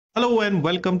Hello and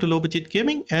welcome to Low Budget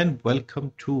Gaming and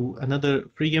welcome to another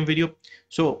free game video.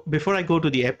 So before I go to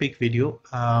the epic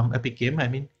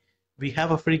game, we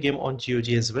have a free game on GOG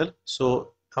as well.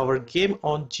 So our game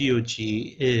on GOG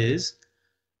is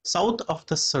South of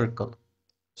the Circle.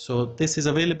 So this is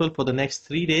available for the next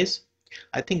 3 days.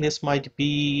 I think this might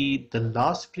be the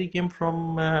last free game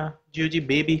from GOG.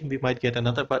 Maybe we might get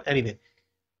another, but anyway,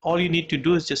 all you need to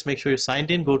do is just make sure you're signed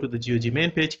in, go to the GOG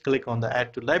main page, click on the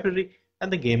add to library,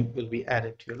 and the game will be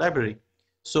added to your library.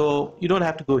 So you don't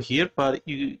have to go here, but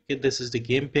this is the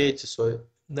game page. So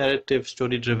narrative,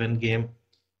 story-driven game,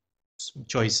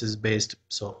 choices based.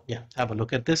 So yeah, have a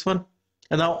look at this one.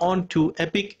 And now on to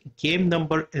Epic game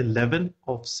number 11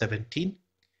 of 17.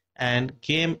 And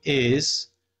game is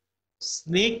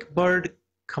Snakebird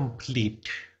Complete.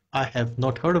 I have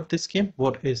not heard of this game.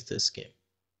 What is this game?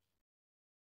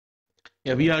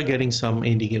 Yeah, we are getting some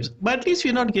indie games, but at least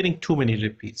we're not getting too many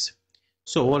repeats.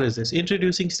 So what is this?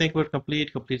 Introducing Snakebird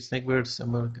Complete Snakebird.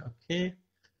 Okay.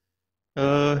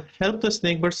 Help the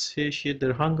snakebirds satiate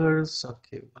their hungers.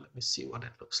 Okay, well, let me see what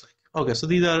it looks like. Okay, so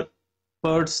these are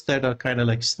birds that are kind of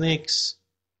like snakes.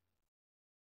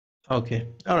 Okay,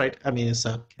 all right. I mean, it's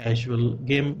a casual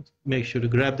game. Make sure to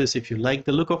grab this if you like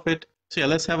the look of it. So yeah,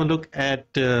 let's have a look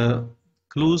at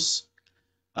clues.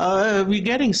 We're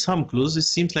getting some clues. It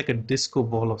seems like a disco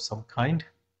ball of some kind.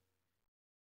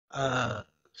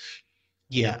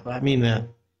 Yeah, I mean,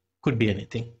 could be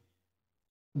anything.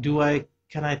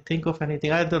 Can I think of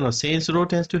anything? I don't know. Saints Row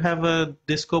tends to have a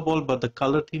disco ball, but the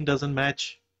color theme doesn't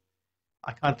match.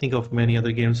 I can't think of many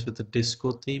other games with a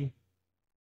disco theme.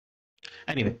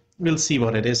 Anyway, we'll see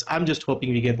what it is. I'm just hoping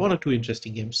we get one or two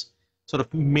interesting games. Sort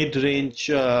of mid-range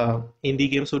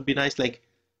indie games would be nice, like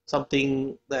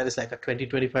something that is like a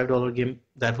 $20-25 game.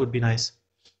 That would be nice.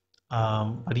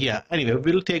 But yeah, anyway,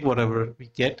 we'll take whatever we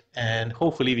get, and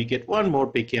hopefully we get one more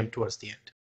big game towards the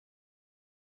end.